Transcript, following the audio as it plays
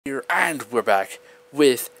here, and we're back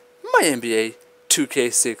with MyNBA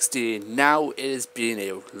 2k16. Now it has been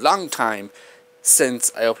a long time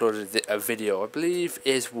since I uploaded a video. I believe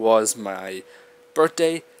it was my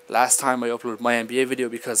birthday last time I uploaded my NBA video,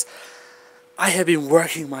 because I have been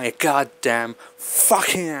working my goddamn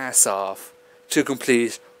fucking ass off to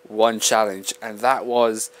complete one challenge, and that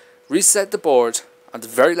was reset the board on the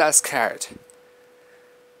very last card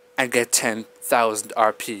and get 10,000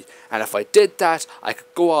 RP. And if I did that, I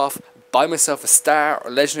could go off, buy myself a star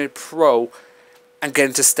or legendary pro and get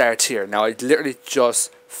into star tier. Now I literally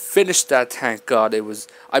just finished that, thank God.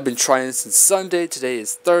 I've been trying since Sunday. Today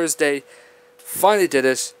is Thursday. Finally did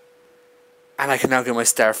it, and I can now get my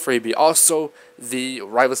star freebie. Also, the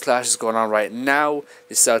Rivals Clash is going on right now,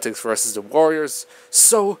 the Celtics versus the Warriors.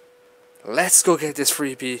 So let's go get this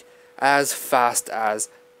freebie as fast as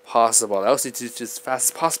possible. I also need to do this as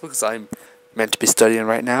fast as possible because I'm meant to be studying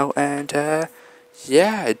right now, and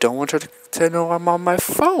yeah, I don't want her to know I'm on my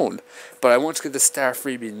phone. But I want to get the star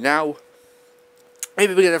freebie now.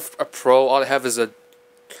 Maybe we get a pro. All I have is a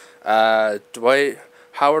Dwight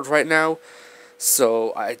Howard right now,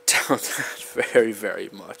 so I doubt that very, very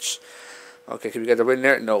much. Okay, can we get a win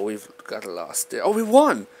there? No, we've got a loss there. Oh, we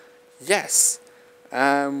won! Yes.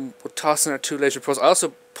 We're tossing our 2 legendary pros. I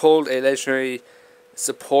also pulled a legendary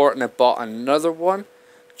support and I bought another one,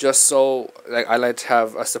 just so I like to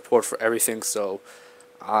have a support for everything. So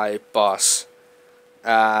I bought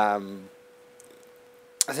I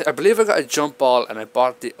believe I got a jump ball and I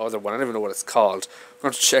bought the other one. I don't even know what it's called. I'm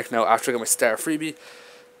going to check now after I get my star freebie,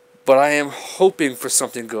 but I am hoping for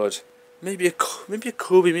something good. Maybe a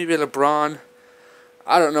Kobe, maybe a LeBron.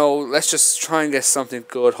 I don't know. Let's just try and get something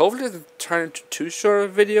good. Hopefully it doesn't turn into too short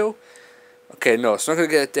of a video. Okay, no, it's not going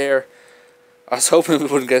to get it there. I was hoping we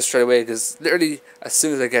wouldn't get it straight away, because literally as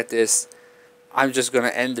soon as I get this, I'm just going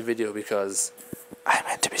to end the video because I'm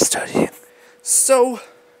meant to be studying. So,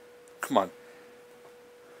 come on.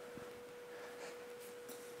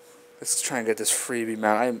 Let's try and get this freebie,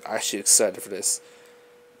 man. I'm actually excited for this.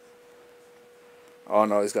 Oh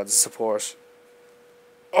no, he's got the support.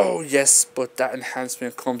 Oh yes, but that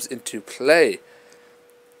enhancement comes into play.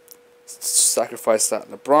 Sacrifice that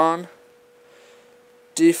LeBron.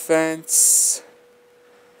 Defense.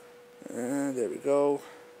 There we go.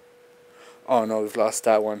 Oh no, we've lost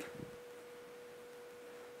that one.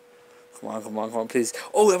 Come on, come on, come on, please.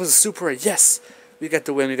 Oh, that was a super rare. Yes, we get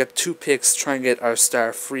the win. We got 2 picks. Try and get our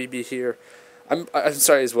star freebie here. I'm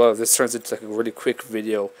sorry as well if this turns into like a really quick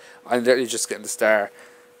video. I'm literally just getting the star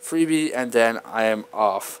freebie and then I am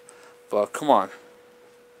off. But come on.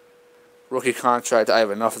 Rookie contract, I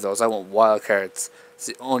have enough of those. I want wild cards. It's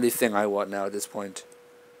the only thing I want now at this point.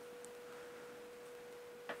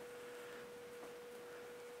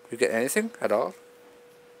 You get anything at all?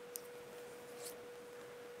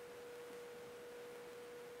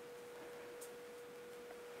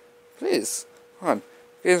 Please, come on.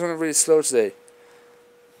 You guys are really slow today.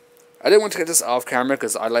 I didn't want to get this off camera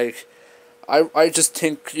because I just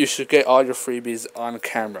think you should get all your freebies on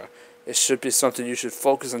camera. It should be something you should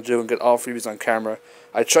focus on doing, get all freebies on camera.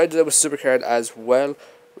 I tried to do that with Supercard as well.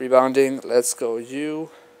 Rebounding, let's go you.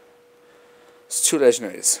 It's 2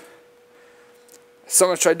 legendaries.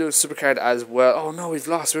 Something I tried to do with Supercard as well. Oh no, we've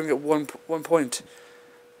lost. We're going to get one point.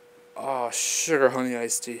 Oh, sugar honey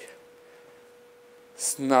iced tea.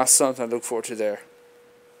 It's not something I look forward to there.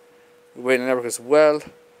 We're waiting on network as well.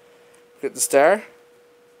 Get the star.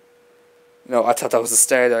 No, I thought that was the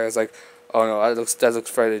star there. I was like, oh no, that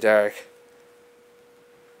looks fairly dark.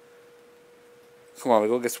 Come on, we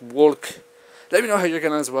go get Wolk. Let me know how you're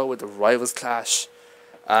getting on as well with the Rivals Clash.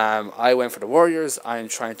 I went for the Warriors. I'm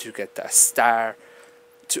trying to get that star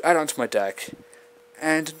to add on to my deck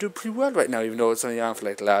and do pretty well right now, even though it's only on for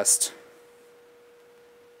like the last,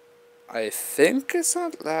 I think it's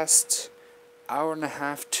not last hour and a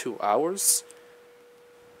half, 2 hours.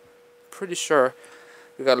 Pretty sure.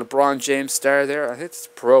 We got LeBron James star there. I think it's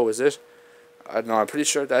pro, is it? I don't know, I'm pretty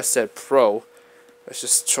sure that said pro. Let's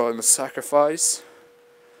just throw him a sacrifice.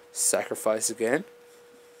 Sacrifice again.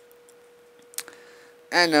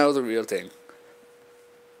 And now the real thing.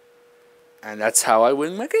 And that's how I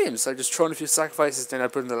win my games. I just throw in a few sacrifices, then I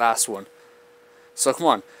put in the last one. So come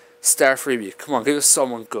on, star freebie. Come on, give us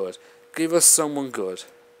someone good. Give us someone good.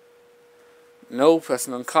 Nope, that's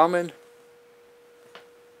an uncommon.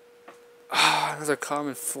 Ah, another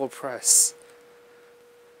common full press.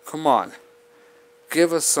 Come on.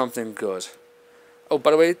 Give us something good. Oh,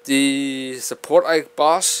 by the way, the support I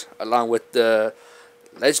bought, along with the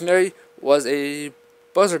legendary, was a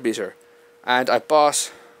buzzer beater. And I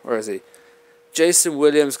bought, where is he? Jason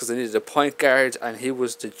Williams, because I needed a point guard, and he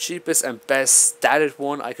was the cheapest and best statted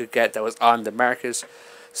one I could get that was on the market.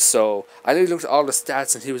 So I really looked at all the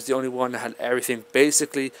stats, and he was the only one that had everything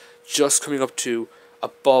basically just coming up to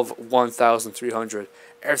above 1,300.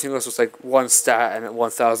 Everything else was like one stat and at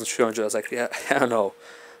 1,300. I was like, yeah, hell no,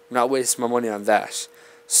 I'm not wasting my money on that.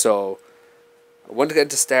 So I wanted to get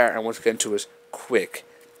into star, and I wanted to get into it quick.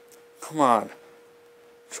 Come on,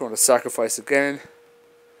 throwing a sacrifice again.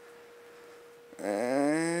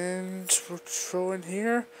 And we'll throw in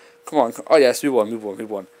here. Come on. Oh yes, we won.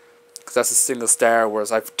 Because that's a single star,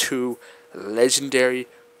 whereas I have 2 legendary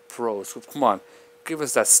pros. So come on, give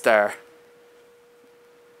us that star.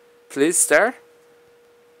 Please, star.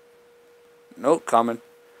 No, common.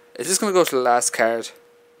 It's just going to go to the last card.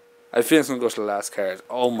 I feel it's going to go to the last card.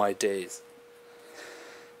 Oh my days.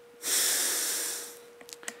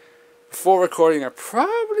 Before recording, I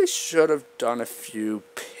probably should have done a few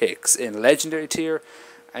picks in legendary tier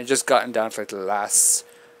and just gotten down to like the last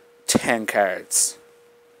 10 cards.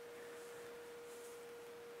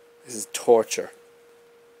 This is torture.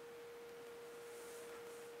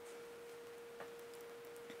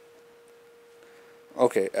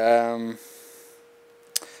 Okay,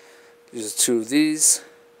 there's 2 of these.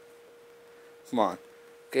 Come on.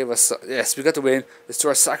 Gave us, yes, we got the win. Let's do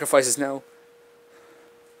our sacrifices now.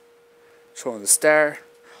 Throwing the star.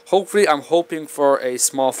 Hopefully, I'm hoping for a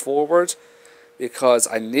small forward, because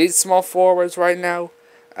I need small forwards right now.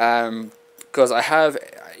 Because I have,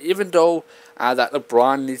 even though that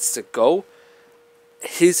LeBron needs to go,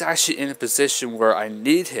 he's actually in a position where I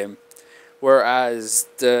need him, whereas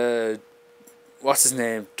the, what's his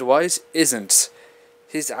name, Dwight isn't.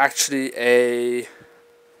 He's actually a,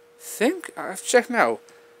 I've checked now.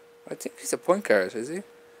 I think he's a point guard, is he?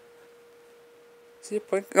 Is he a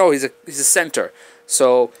point? No, he's a center.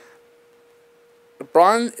 So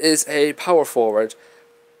LeBron is a power forward,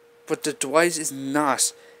 but the Dwight is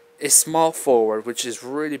not a small forward, which is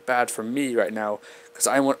really bad for me right now, because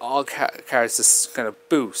I want all cards to kind of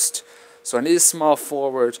boost. So I need a small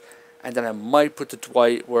forward, and then I might put the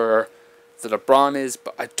Dwight where the LeBron is,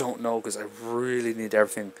 but I don't know, because I really need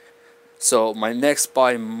everything. So my next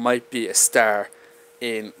buy might be a star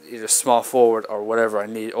in either small forward or whatever I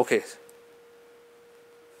need. Okay.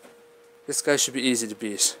 This guy should be easy to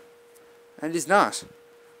beat. And he's not.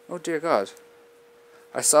 Oh dear God.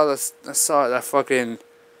 I saw that fucking,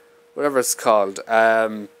 whatever it's called,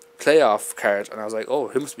 playoff card, and I was like, oh,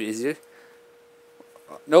 it must be easy.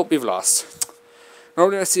 Nope, we've lost.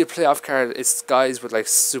 Normally when I see a playoff card, it's guys with like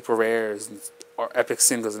super rares or epic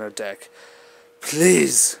singles in their deck.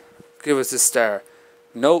 Please give us a star.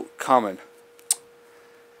 No common.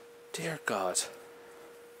 Dear God.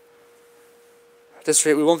 At this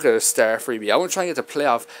rate, we won't get a star freebie. I want to try and get the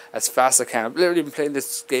playoff as fast as I can. I've literally been playing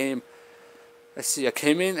this game. Let's see, I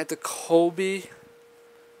came in at the Kobe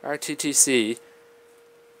RTTC.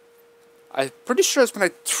 I'm pretty sure it's been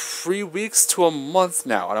like 3 weeks to a month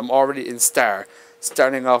now, and I'm already in star.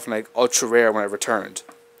 Starting off in like ultra rare when I returned.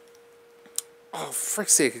 Oh,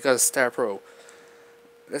 frick's sake, I got a star pro.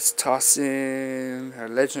 Let's toss in our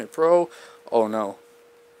legendary pro. Oh no.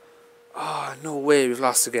 Oh, no way, we've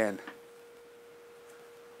lost again.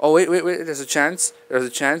 Oh, wait, there's a chance. There's a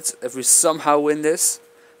chance if we somehow win this.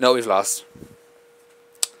 No, we've lost.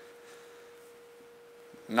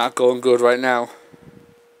 Not going good right now.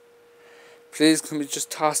 Please, can we just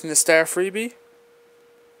toss in the star freebie?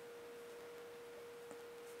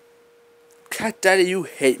 Cat Daddy, you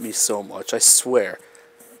hate me so much, I swear.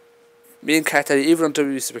 Me and Cat Daddy, even on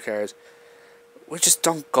WWE Supercards, we just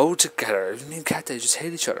don't go together. Me and Cat Daddy just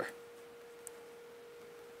hate each other.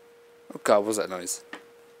 Oh God, what was that noise?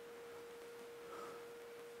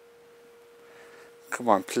 Come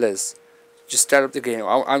on, please. Just start up the game.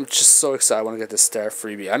 I'm just so excited. I want to get this star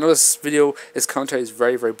freebie. I know this video, this commentary is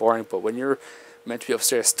very, very boring, but when you're meant to be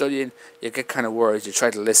upstairs studying, you get kind of worried. You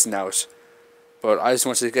try to listen out. But I just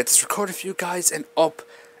wanted to get this recorded for you guys and up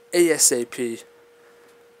ASAP.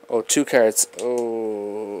 Oh, 2 cards.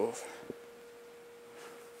 Oh.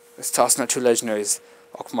 Let's toss in our 2 legendaries.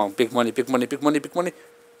 Oh, come on. Big money, big money, big money, big money.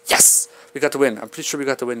 Yes! We got the win. I'm pretty sure we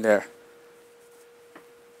got the win there.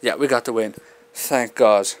 Yeah, we got the win. Thank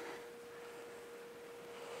God.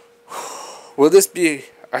 Will this be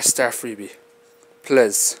our star freebie?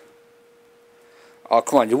 Please. Oh,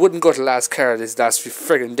 come on. You wouldn't go to the last card these last few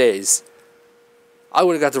friggin' days. I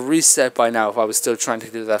would have got the reset by now if I was still trying to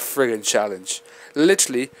do that friggin' challenge.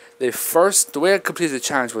 Literally, the way I completed the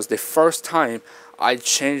challenge was the first time I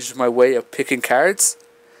changed my way of picking cards.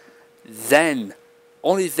 Then,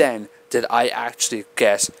 only then, did I actually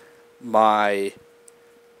get my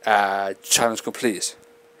challenge complete.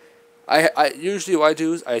 I usually what I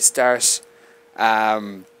do is I start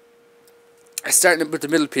with the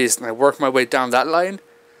middle piece and I work my way down that line.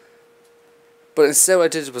 But instead what I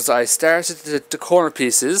did was I started the corner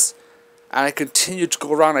pieces and I continued to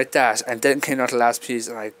go around like that, and then came out the last piece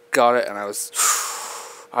and I got it, and I was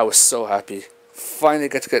so happy. Finally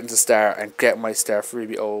get to get into star and get my star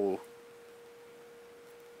freebie. Oh.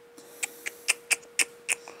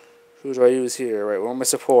 Who do I use here? Right, well, my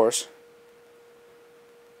support.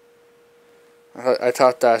 I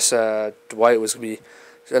thought that Dwight was going to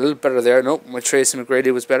be a little better there. Nope, my Tracy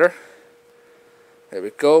McGrady was better. There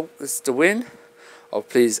we go. This is the win. Oh,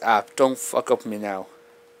 please, app, don't fuck up me now.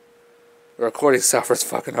 The recording software's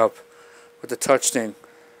fucking up with the touch thing.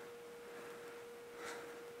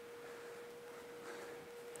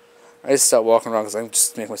 I just start walking around because I'm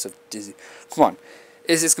just making myself dizzy. Come on.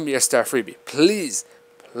 Is this going to be a star freebie? Please,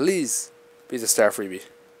 please be the star freebie.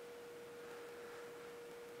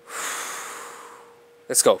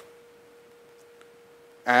 Let's go.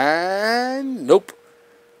 And nope.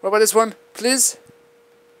 What about this one? Please?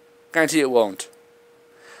 Guarantee it won't.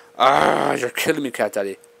 Ah, you're killing me, Cat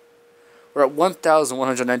Daddy. We're at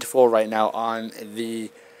 1,194 right now on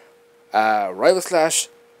the Rival Slash.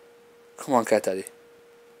 Come on, Cat Daddy.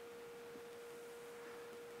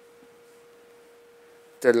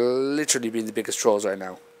 They're literally being the biggest trolls right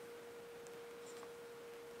now.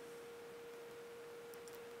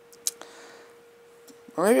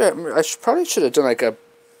 Or maybe I probably should have done like a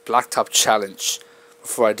blacktop challenge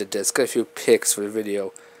before I did this. Got a few pics for the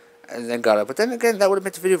video and then got it. But then again, that would have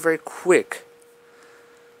made the video very quick.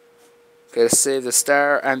 Gotta save the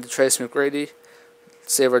star and the Trace McGrady.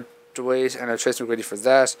 Save our Dwight and our Trace McGrady for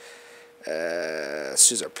that. Let's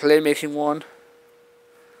choose our playmaking one.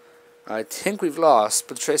 I think we've lost,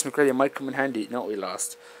 but the Trace McGrady might come in handy. No, we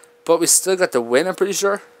lost. But we still got the win, I'm pretty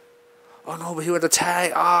sure. Oh no, but he won the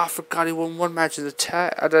tag. Ah, I forgot he won one match in the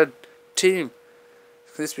tag at the team.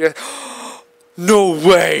 Can this be a no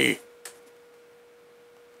way!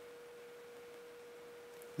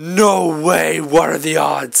 No way! What are the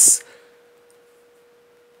odds?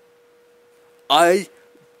 I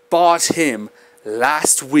bought him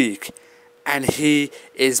last week and he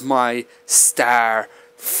is my star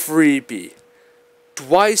freebie.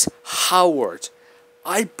 Dwight Howard.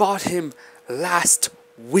 I bought him last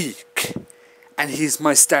week and he's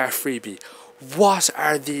my star freebie. What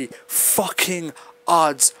are the fucking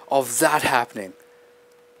odds of that happening?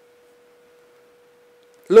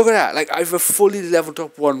 Look at that. Like, I have a fully leveled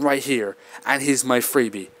up one right here and he's my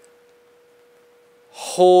freebie.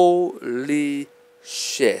 Holy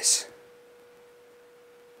shit.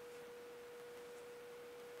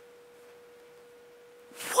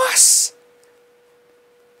 What?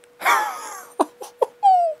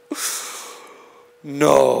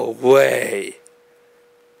 No way.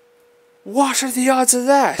 What are the odds of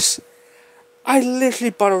that? I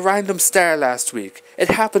literally bought a random star last week. It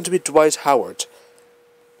happened to be Dwight Howard.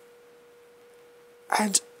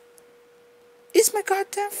 And it's my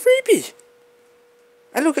goddamn freebie.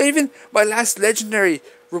 And look, even my last legendary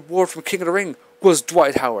reward from King of the Ring was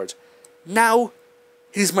Dwight Howard. Now,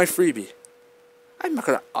 he's my freebie. I'm not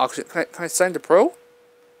going to auction. Can I sign the pro?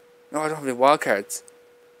 No, I don't have any wildcards.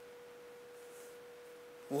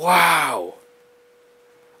 Wow.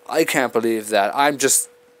 I can't believe that.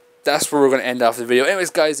 That's where we're going to end off the video.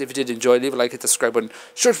 Anyways, guys, if you did enjoy, leave a like, hit the subscribe button,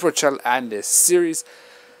 subscribe to our channel and this series.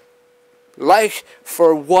 Like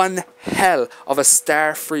for one hell of a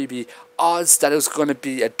star freebie. Odds that it was going to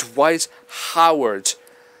be a Dwight Howard.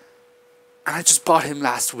 And I just bought him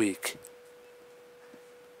last week.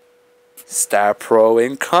 Star Pro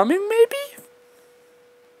incoming, maybe?